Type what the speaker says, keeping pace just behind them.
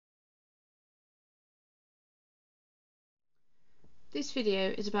This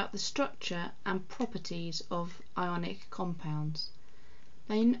video is about the structure and properties of ionic compounds.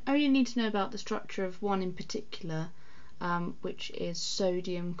 Now you only need to know about the structure of one in particular, which is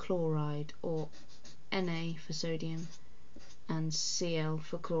sodium chloride, or Na for sodium and Cl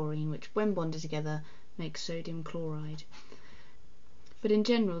for chlorine, which when bonded together makes sodium chloride. But in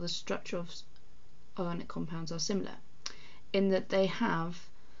general the structure of ionic compounds are similar in that they have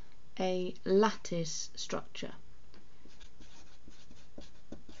a lattice structure.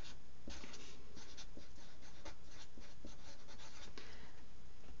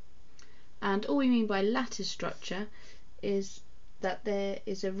 And all we mean by lattice structure is that there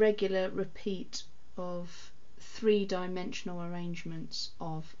is a regular repeat of three-dimensional arrangements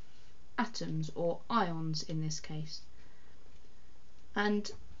of atoms, or ions in this case.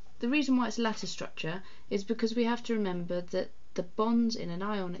 And the reason why it's a lattice structure is because we have to remember that the bonds in an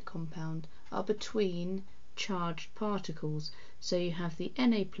ionic compound are between charged particles. So you have the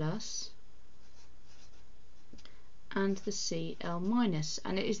Na plus and the Cl minus,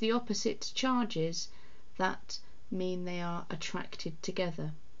 and it is the opposite charges that mean they are attracted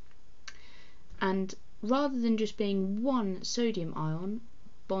together. And rather than just being one sodium ion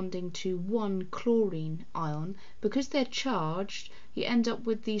bonding to one chlorine ion, because they're charged, you end up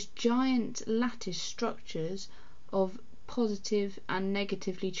with these giant lattice structures of positive and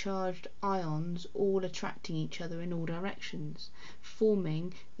negatively charged ions all attracting each other in all directions,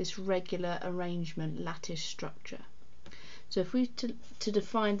 forming this regular arrangement lattice structure. So if we to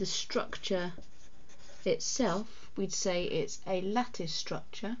define the structure itself, we'd say it's a lattice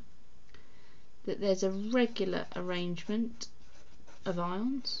structure, that there's a regular arrangement of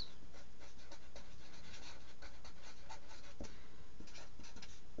ions,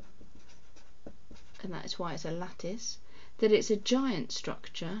 and that is why it's a lattice, that it's a giant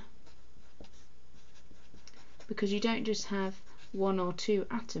structure because you don't just have one or two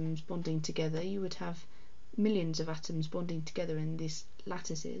atoms bonding together, you would have millions of atoms bonding together in these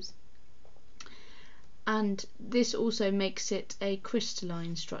lattices. And this also makes it a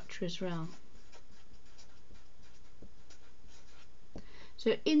crystalline structure as well.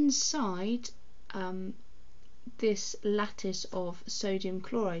 So inside this lattice of sodium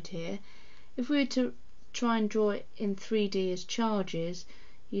chloride here, if we were to try and draw it in 3D as charges,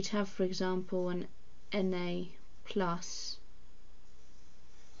 you'd have, for example, an Na plus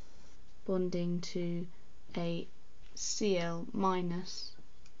bonding to a Cl minus,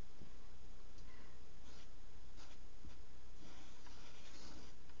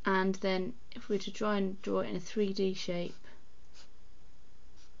 and then if we were to try and draw it in a 3D shape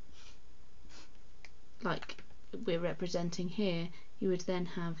like we're representing here, you would then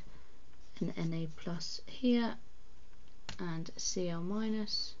have an Na plus here and Cl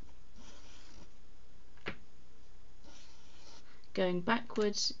minus. Going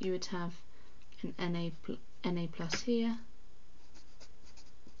backwards, you would have an Na plus here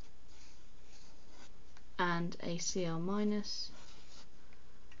and a Cl minus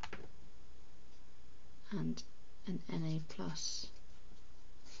and an Na plus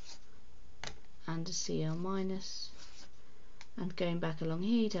and a Cl minus, and going back along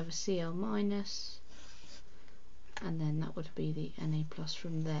here you'd have a Cl minus, and then that would be the Na plus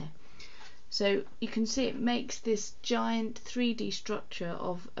from there. So you can see it makes this giant 3D structure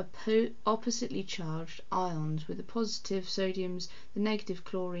of oppositely charged ions with the positive sodiums, the negative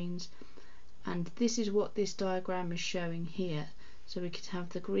chlorines, and this is what this diagram is showing here. So we could have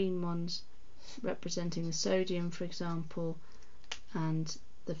the green ones representing the sodium, for example, and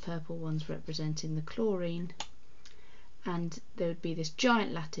the purple ones representing the chlorine, and there would be this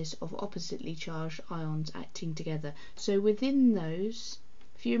giant lattice of oppositely charged ions acting together. So within those,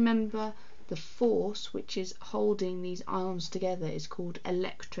 if you remember, the force which is holding these ions together is called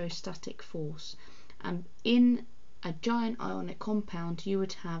electrostatic force, and in a giant ionic compound you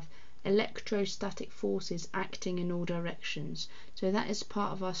would have electrostatic forces acting in all directions. So that is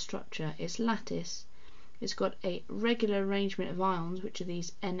part of our structure. It's lattice, it's got a regular arrangement of ions, which are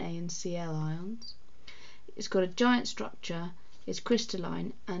these Na and Cl ions, it's got a giant structure, it's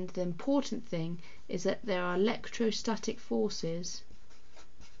crystalline, and the important thing is that there are electrostatic forces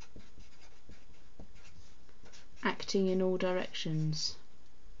acting in all directions.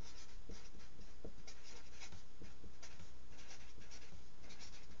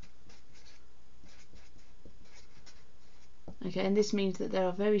 Okay, and this means that there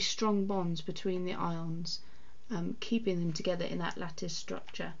are very strong bonds between the ions, keeping them together in that lattice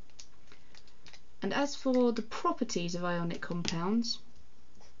structure. And as for the properties of ionic compounds,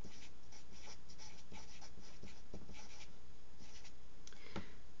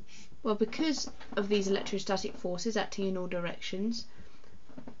 Well, because of these electrostatic forces acting in all directions,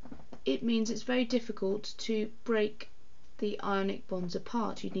 it means it's very difficult to break the ionic bonds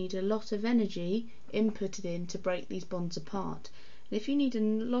apart. You need a lot of energy inputted in to break these bonds apart. And if you need a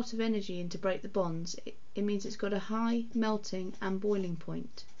lot of energy in to break the bonds, it means it's got a high melting and boiling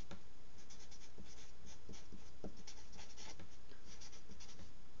point.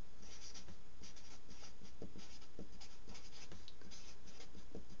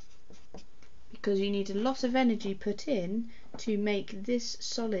 Because you need a lot of energy put in to make this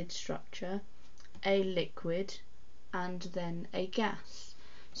solid structure a liquid and then a gas.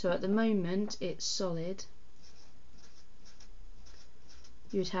 So at the moment it's solid.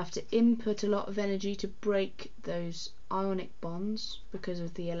 You'd have to input a lot of energy to break those ionic bonds because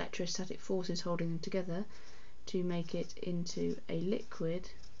of the electrostatic forces holding them together to make it into a liquid.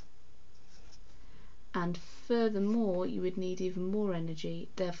 And furthermore, you would need even more energy,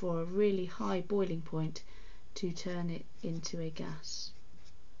 therefore a really high boiling point, to turn it into a gas,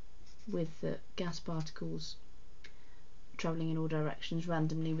 with the gas particles travelling in all directions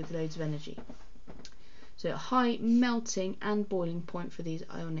randomly with loads of energy. So a high melting and boiling point for these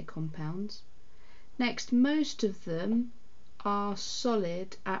ionic compounds. Next, most of them are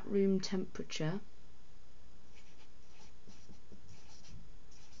solid at room temperature.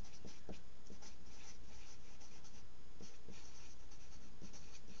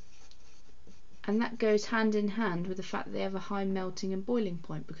 And that goes hand in hand with the fact that they have a high melting and boiling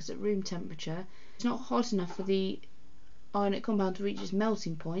point, because at room temperature it's not hot enough for the ionic compound to reach its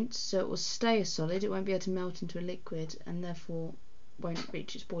melting point, so it will stay a solid. It won't be able to melt into a liquid and therefore won't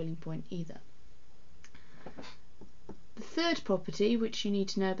reach its boiling point either. The third property which you need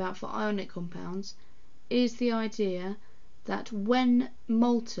to know about for ionic compounds is the idea that when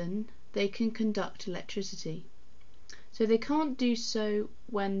molten they can conduct electricity. So they can't do so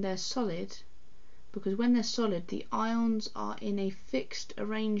when they're solid, because when they're solid the ions are in a fixed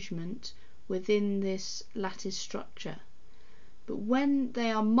arrangement within this lattice structure. But when they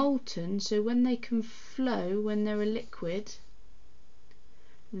are molten, so when they can flow, when they're a liquid,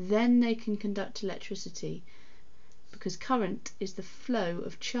 then they can conduct electricity, because current is the flow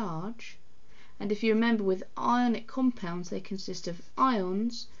of charge. And if you remember, with ionic compounds they consist of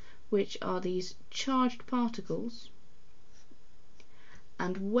ions, which are these charged particles,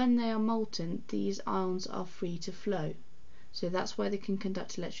 and when they are molten these ions are free to flow. So that's why they can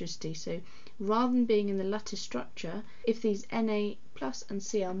conduct electricity. So rather than being in the lattice structure, if these Na plus and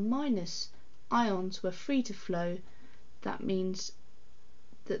Cl minus ions were free to flow, that means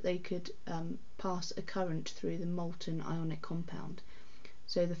that they could pass a current through the molten ionic compound.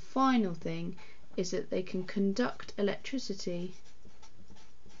 So the final thing is that they can conduct electricity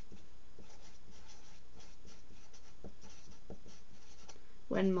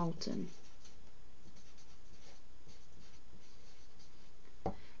when molten.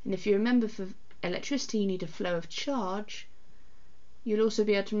 And if you remember, for electricity you need a flow of charge. You'll also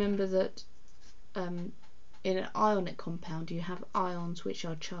be able to remember that in an ionic compound you have ions which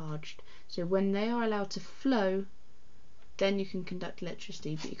are charged. So when they are allowed to flow, then you can conduct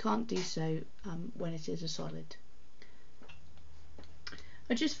electricity, but you can't do so when it is a solid.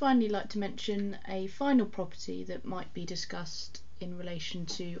 I'd just finally like to mention a final property that might be discussed in relation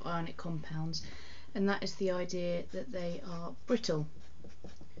to ionic compounds, and that is the idea that they are brittle.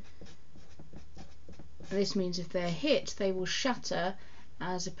 This means if they're hit they will shatter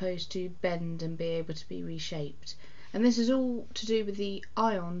as opposed to bend and be able to be reshaped. And this is all to do with the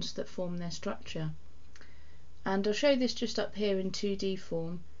ions that form their structure. And I'll show this just up here in 2D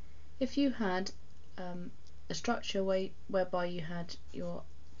form. If you had a structure whereby you had your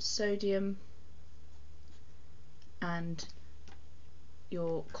sodium and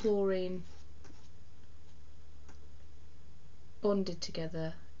your chlorine bonded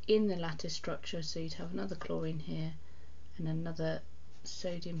together in the lattice structure, so you'd have another chlorine here and another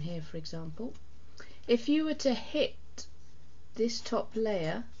sodium here, for example. If you were to hit this top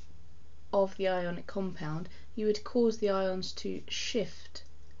layer of the ionic compound, you would cause the ions to shift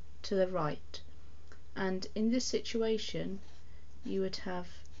to the right, and in this situation you would have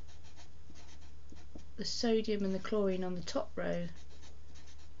the sodium and the chlorine on the top row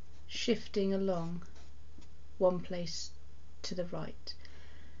shifting along one place to the right.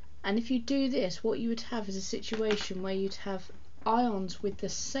 And if you do this, what you would have is a situation where you'd have ions with the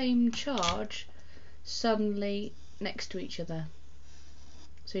same charge suddenly next to each other.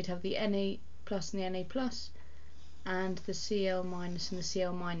 So you'd have the Na plus and the Na plus and the Cl minus and the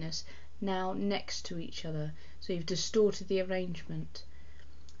Cl minus now next to each other. So you've distorted the arrangement.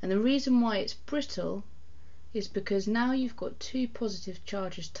 And the reason why it's brittle is because now you've got two positive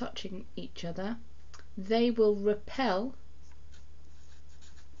charges touching each other, they will repel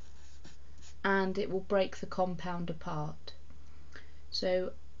and it will break the compound apart.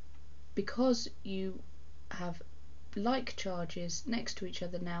 So because you have like charges next to each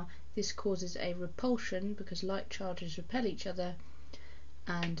other now, this causes a repulsion because like charges repel each other,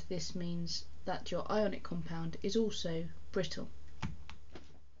 and this means that your ionic compound is also brittle.